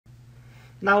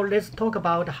Now let's talk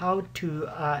about how to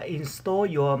install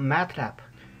your MATLAB.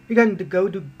 You can go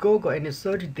to Google and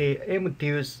search the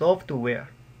MTU software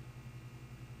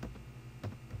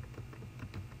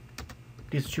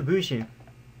distribution.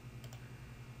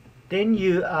 Then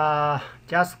you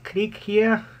just click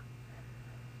here.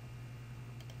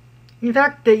 In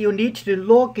fact, you need to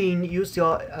log in, use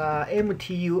your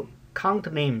MTU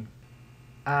account name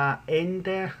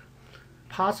and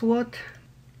password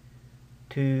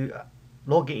to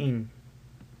log in.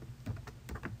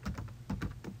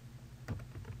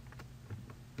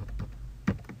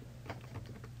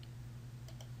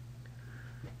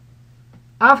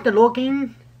 After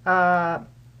login,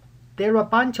 there are a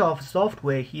bunch of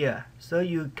software here, so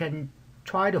you can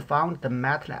try to find the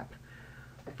MATLAB.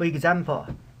 For example,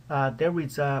 there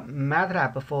is a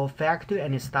MATLAB for factory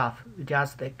and stuff. You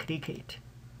just click it.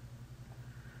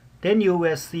 Then you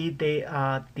will see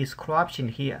the description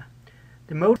here.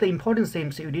 The most important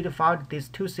things you need to find these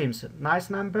two things: nice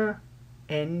number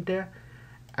and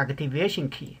activation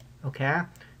key. Okay,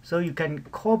 so you can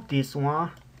copy this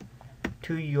one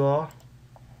to your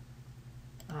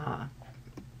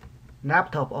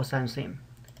laptop or something.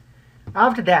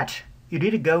 After that, you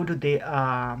need to go to the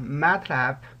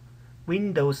MATLAB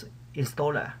Windows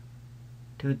installer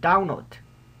to download.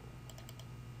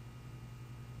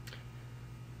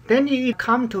 Then you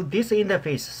come to this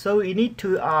interface, so you need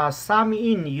to sign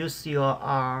in, use your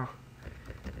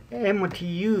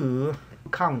MTU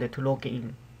account to log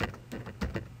in.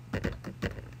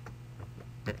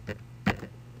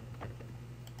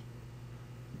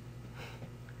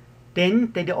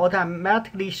 Then they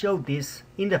automatically show this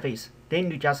interface.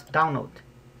 Then you just download.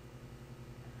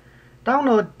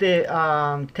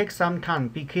 Download takes some time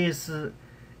because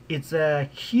it's a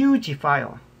huge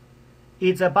file.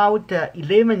 It's about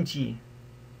 11 GB,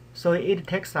 so it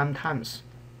takes some time.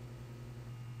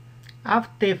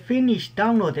 After finish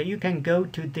download, you can go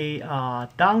to the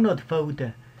download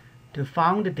folder to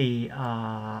find the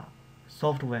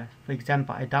software. For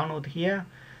example, I download here.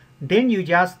 Then you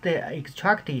just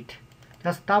extract it.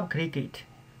 Just double click it.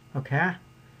 Okay.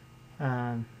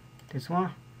 This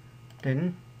one.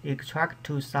 Then extract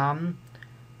to some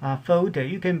folder.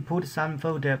 You can put some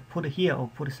folder, put here or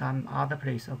put some other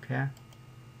place. Okay.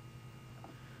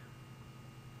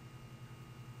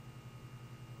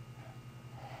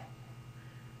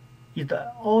 It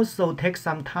also takes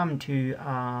some time to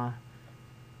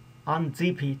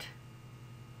unzip it.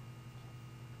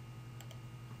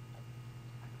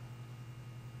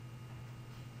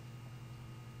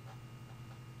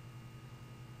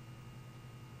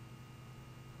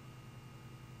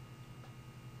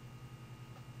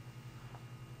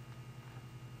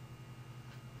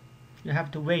 You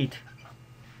have to wait.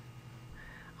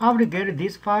 After get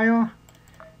this file,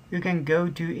 you can go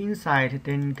to inside,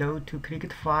 then go to click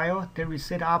the file, then we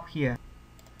set up here.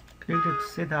 Click the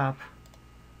setup.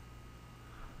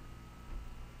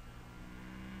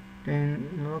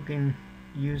 Then login,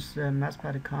 use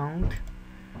matlab account.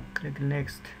 Click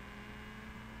next.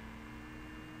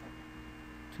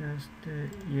 Just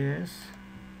yes.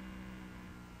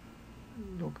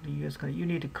 Look the US code. You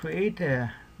need to create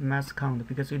a mass account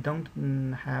because you don't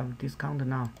have this account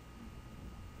now.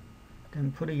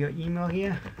 Then put your email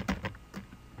here.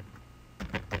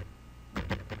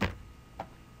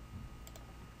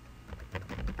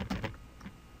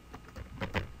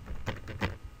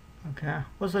 Okay.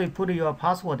 Also, you put your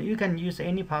password. You can use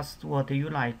any password you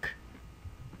like.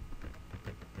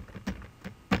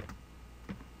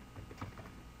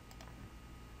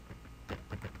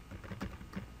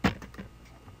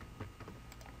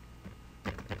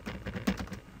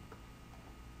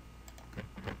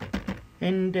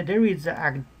 And there is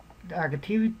the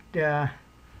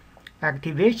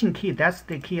activation key. That's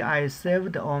the key I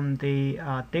saved on the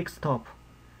desktop.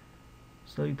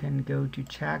 So you can go to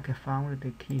check, found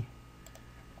the key.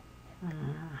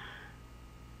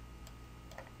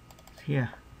 It's here.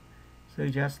 So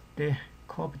you just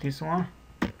copy this one,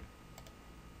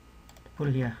 put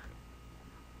it here.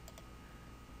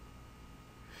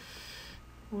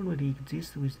 Already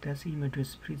exists with that email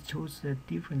address. Please choose a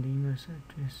different email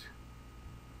address.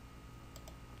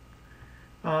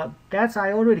 That's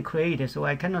I already created, so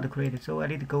I cannot create it. So I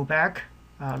need to go back,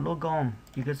 log on,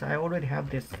 because I already have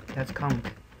this. That's count.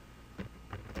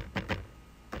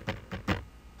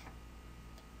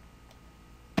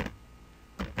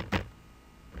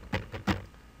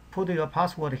 Put your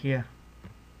password here.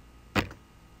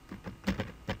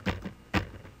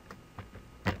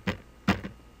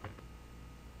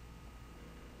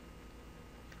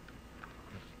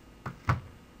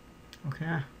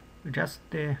 Okay, just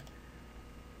the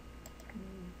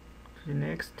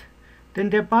next. Then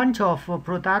there are a bunch of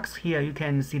products here you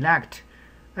can select.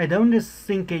 I don't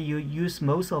think you use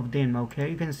most of them, okay?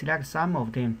 You can select some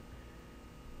of them.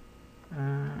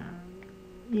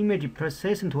 Image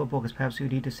processing toolbox, perhaps you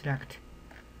need to select.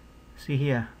 See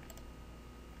here.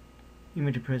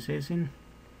 Image processing.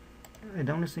 I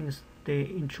don't think it's the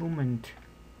instrument.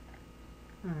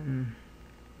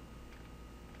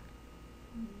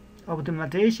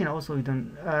 Optimization also you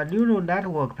don't. Neural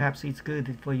network perhaps it's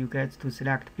good for you guys to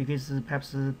select because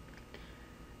perhaps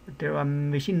there are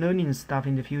machine learning stuff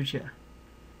in the future.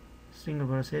 Single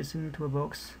processing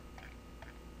toolbox.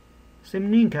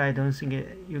 Same link. I don't think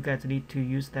you guys need to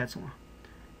use that one.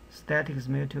 Static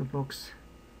mail toolbox.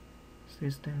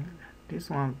 System. This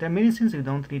one. There are many things you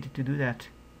don't need to do that.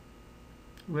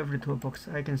 Whatever toolbox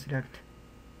I can select.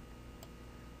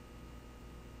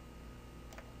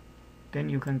 Then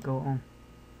you can go on.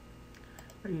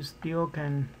 You still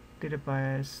can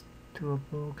database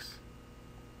toolbox.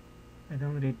 I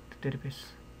don't need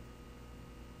database.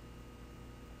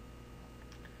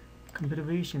 Computer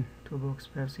vision toolbox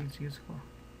perhaps it's useful.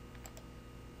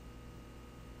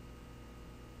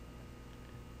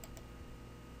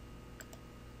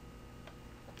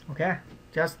 Okay,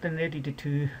 just needed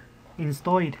to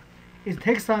install it. It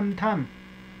takes some time.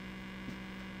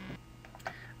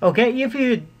 Okay, if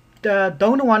you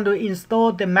don't want to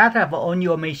install the matlab on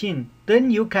your machine,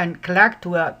 then you can connect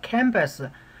to a campus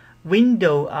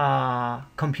window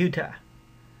computer.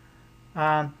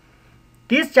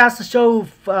 This just shows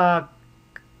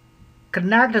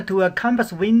connect to a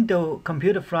campus window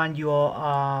computer from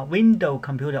your window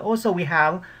computer. Also, we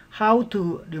have how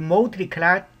to remotely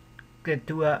connect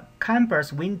to a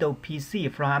campus window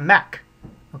PC from a Mac.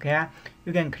 Okay,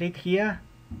 you can click here.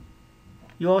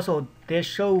 You also they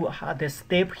show the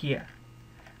step here.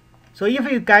 So if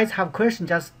you guys have questions,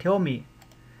 just tell me.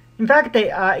 In fact, they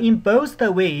are in both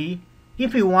the way.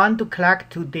 If you want to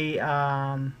connect to the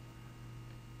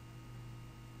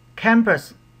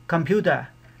campus computer,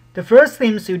 the first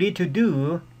things you need to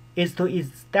do is to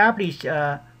establish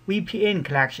a VPN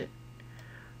connection.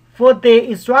 For the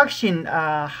instruction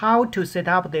how to set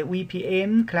up the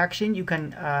VPN connection, you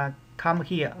can come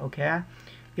here. Okay,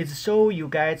 it show you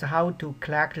guys how to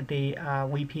connect the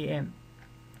VPN.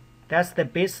 That's the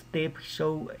best step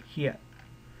show here.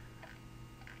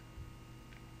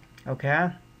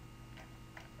 Okay.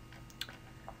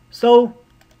 So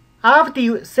after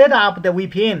you set up the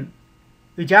VPN,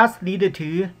 you just need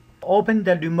to open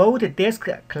the remote disk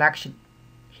collection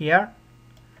here.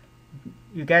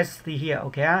 You guys see here,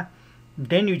 okay?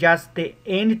 Then you just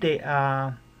end the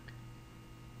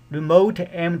remote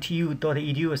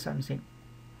mtu.edu or something.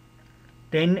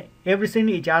 Then everything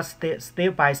is just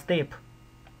step by step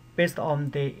based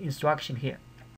on the instruction here.